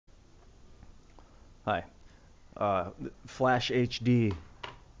Hi. Flash HD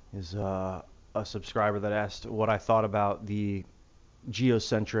is a subscriber that asked what I thought about the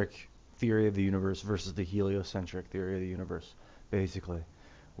geocentric theory of the universe versus the heliocentric theory of the universe. Basically,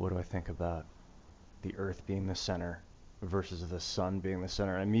 what do I think about the Earth being the center versus the sun being the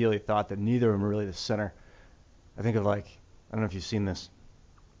center? I immediately thought that neither of them are really the center. I think of I don't know if you've seen this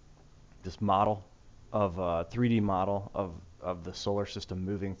model of 3D model of the solar system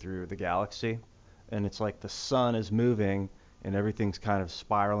moving through the galaxy, and it's like the sun is moving and everything's kind of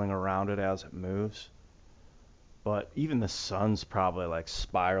spiraling around it as it moves. But even the sun's probably like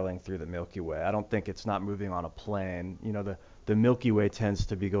spiraling through the Milky Way. I don't think it's not moving on a plane. The Milky Way tends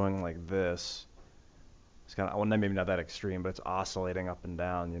to be going like this. It's kind of, well, maybe not that extreme, but it's oscillating up and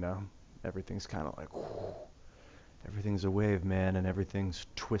down. Everything's kind of like, whoo, everything's a wave, man, and everything's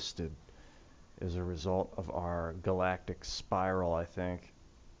twisted as a result of our galactic spiral, I think,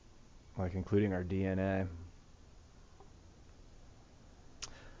 like including our DNA.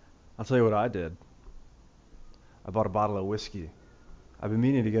 I'll tell you what I did. I bought a bottle of whiskey. I've been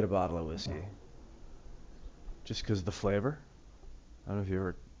meaning to get a bottle of whiskey just because the flavor. I don't know if you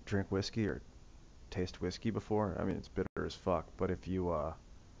ever drink whiskey or taste whiskey before. I mean, it's bitter as fuck, but if you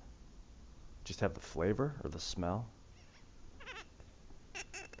just have the flavor or the smell,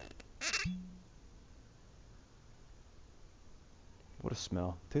 what a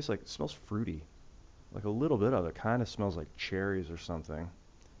smell. It smells fruity. Like a little bit of it kind of smells like cherries or something.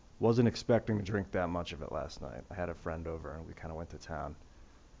 Wasn't expecting to drink that much of it last night. I had a friend over and we kind of went to town.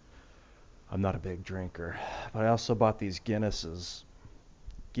 I'm not a big drinker, but I also bought these Guinnesses.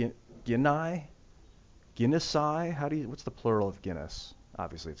 Guinness? Guinness-I? What's the plural of Guinness?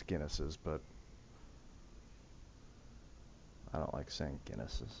 Obviously it's Guinnesses, but I don't like saying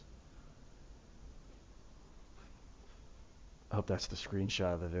Guinnesses. I hope that's the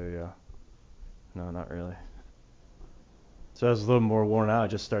screenshot of the video. No, not really. So I was a little more worn out. I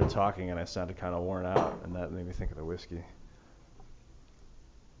just started talking and I sounded kind of worn out, and that made me think of the whiskey.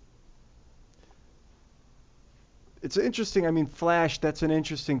 It's interesting. I mean, Flash, that's an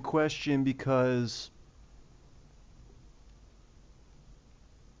interesting question because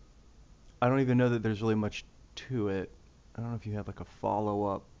I don't even know that there's really much to it. I don't know if you have like a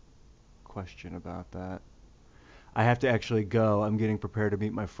follow-up question about that. I have to actually go. I'm getting prepared to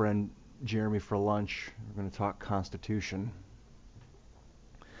meet my friend Jeremy for lunch. We're going to talk Constitution.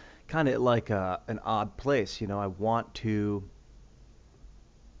 Kind of like an odd place, I want to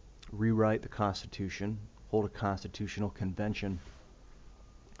rewrite the Constitution, hold a constitutional convention,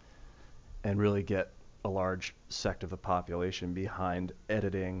 and really get a large sect of the population behind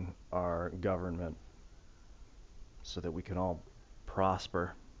editing our government so that we can all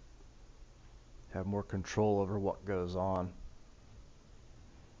prosper, have more control over what goes on.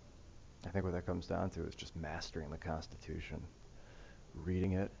 I think what that comes down to is just mastering the Constitution,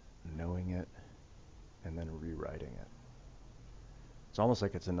 reading it, knowing it, and then rewriting it. It's almost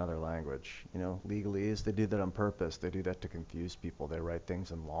like it's another language. Legalese, they do that on purpose. They do that to confuse people. They write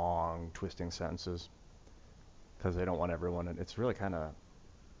things in long, twisting sentences because they don't want everyone. And it's really kind of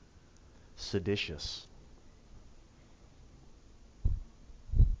seditious.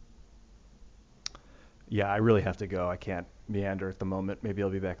 Yeah, I really have to go. I can't meander at the moment. Maybe I'll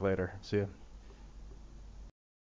be back later. See ya.